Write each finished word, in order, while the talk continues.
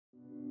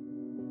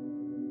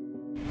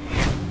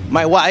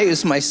My why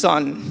is my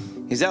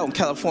son. He's out in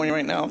California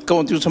right now,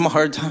 going through some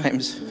hard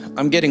times.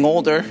 I'm getting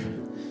older,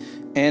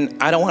 and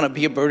I don't want to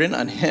be a burden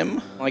on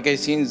him. Like I've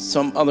seen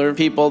some other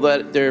people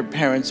that their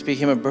parents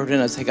became a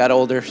burden as they got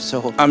older.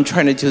 So I'm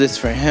trying to do this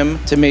for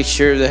him to make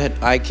sure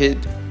that I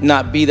could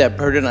not be that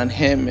burden on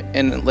him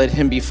and let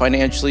him be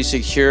financially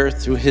secure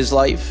through his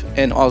life,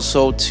 and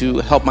also to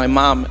help my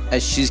mom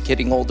as she's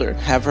getting older,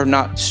 have her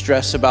not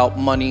stress about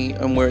money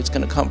and where it's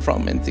going to come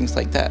from and things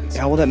like that.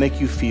 How will that make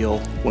you feel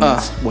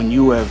when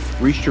you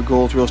have reached your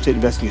goals, real estate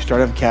investing, you start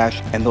having cash,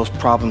 and those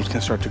problems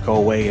can start to go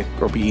away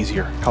or be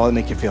easier? How will it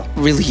make you feel?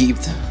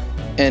 Relieved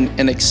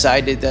and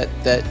excited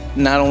that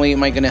not only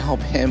am I going to help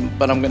him,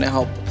 but I'm going to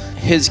help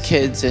his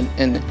kids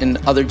and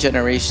other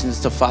generations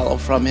to follow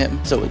from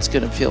him. So it's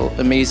going to feel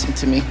amazing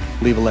to me.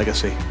 Leave a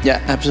legacy.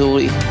 Yeah,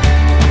 absolutely.